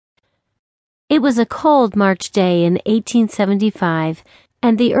It was a cold March day in 1875,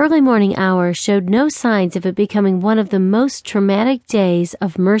 and the early morning hour showed no signs of it becoming one of the most traumatic days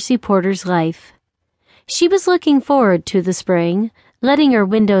of Mercy Porter's life. She was looking forward to the spring, letting her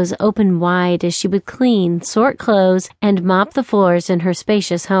windows open wide as she would clean, sort clothes, and mop the floors in her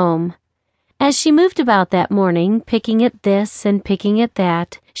spacious home. As she moved about that morning, picking at this and picking at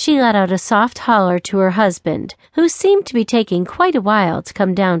that, she let out a soft holler to her husband, who seemed to be taking quite a while to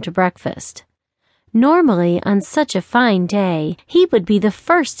come down to breakfast. Normally, on such a fine day, he would be the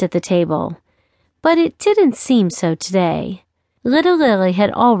first at the table. But it didn't seem so today. Little Lily had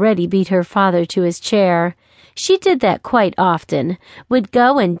already beat her father to his chair. She did that quite often, would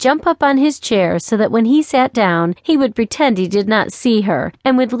go and jump up on his chair so that when he sat down, he would pretend he did not see her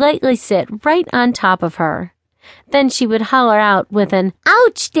and would lightly sit right on top of her. Then she would holler out with an,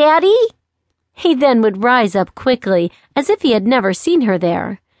 "Ouch, Daddy!" He then would rise up quickly, as if he had never seen her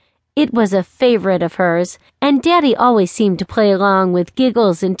there. It was a favorite of hers, and Daddy always seemed to play along with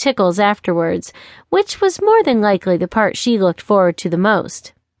giggles and tickles afterwards, which was more than likely the part she looked forward to the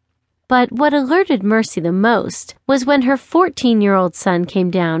most. But what alerted Mercy the most was when her 14-year-old son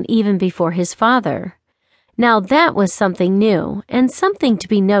came down even before his father. Now that was something new and something to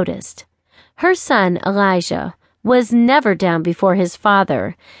be noticed. Her son, Elijah, was never down before his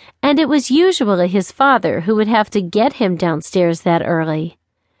father, and it was usually his father who would have to get him downstairs that early.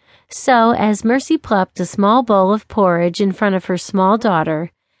 So, as Mercy plopped a small bowl of porridge in front of her small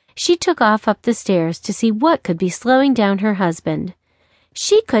daughter, she took off up the stairs to see what could be slowing down her husband.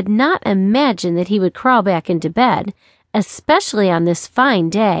 She could not imagine that he would crawl back into bed, especially on this fine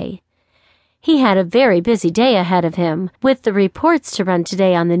day. He had a very busy day ahead of him, with the reports to run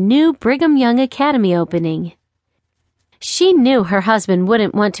today on the new Brigham Young Academy opening. She knew her husband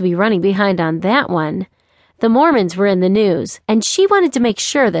wouldn't want to be running behind on that one. The Mormons were in the news, and she wanted to make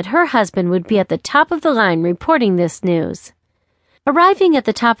sure that her husband would be at the top of the line reporting this news. Arriving at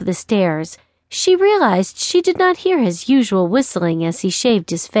the top of the stairs, she realized she did not hear his usual whistling as he shaved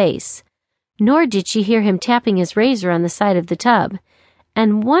his face, nor did she hear him tapping his razor on the side of the tub,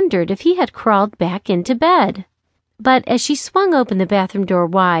 and wondered if he had crawled back into bed. But as she swung open the bathroom door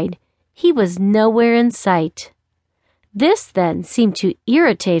wide, he was nowhere in sight. This then seemed to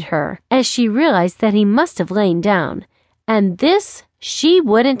irritate her as she realized that he must have lain down, and this she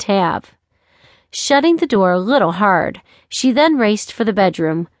wouldn't have. Shutting the door a little hard, she then raced for the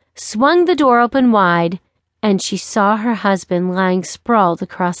bedroom, swung the door open wide, and she saw her husband lying sprawled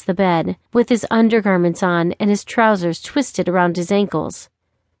across the bed, with his undergarments on and his trousers twisted around his ankles.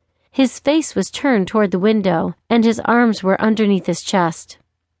 His face was turned toward the window, and his arms were underneath his chest.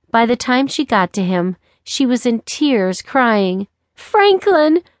 By the time she got to him, she was in tears, crying,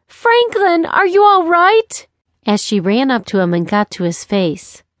 "Franklin! Franklin, are you all right?" as she ran up to him and got to his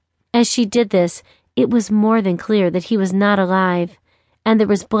face. As she did this, it was more than clear that he was not alive, and there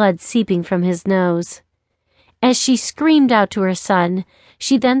was blood seeping from his nose. As she screamed out to her son,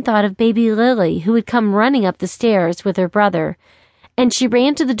 she then thought of baby Lily, who had come running up the stairs with her brother, and she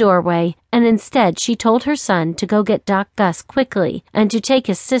ran to the doorway, and instead she told her son to go get Doc Gus quickly and to take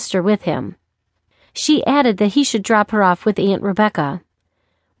his sister with him. She added that he should drop her off with Aunt Rebecca.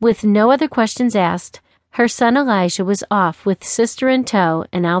 With no other questions asked, her son Elijah was off with sister in tow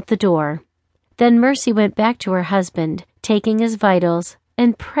and out the door. Then Mercy went back to her husband, taking his vitals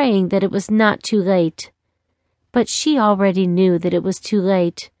and praying that it was not too late. But she already knew that it was too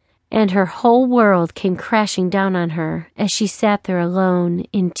late, and her whole world came crashing down on her as she sat there alone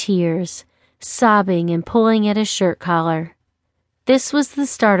in tears, sobbing and pulling at his shirt collar. This was the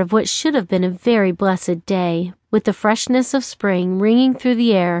start of what should have been a very blessed day, with the freshness of spring ringing through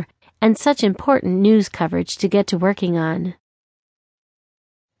the air and such important news coverage to get to working on.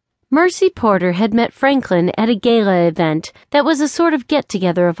 Mercy Porter had met Franklin at a gala event that was a sort of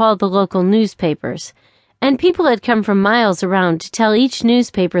get-together of all the local newspapers, and people had come from miles around to tell each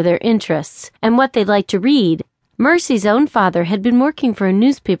newspaper their interests and what they'd like to read. Mercy's own father had been working for a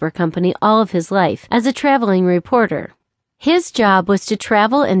newspaper company all of his life as a traveling reporter. His job was to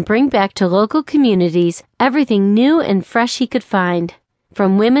travel and bring back to local communities everything new and fresh he could find,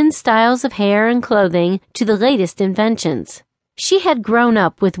 from women's styles of hair and clothing to the latest inventions. She had grown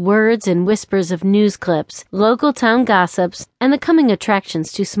up with words and whispers of news clips, local town gossips, and the coming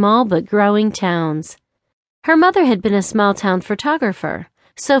attractions to small but growing towns. Her mother had been a small-town photographer,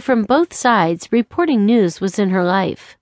 so from both sides, reporting news was in her life.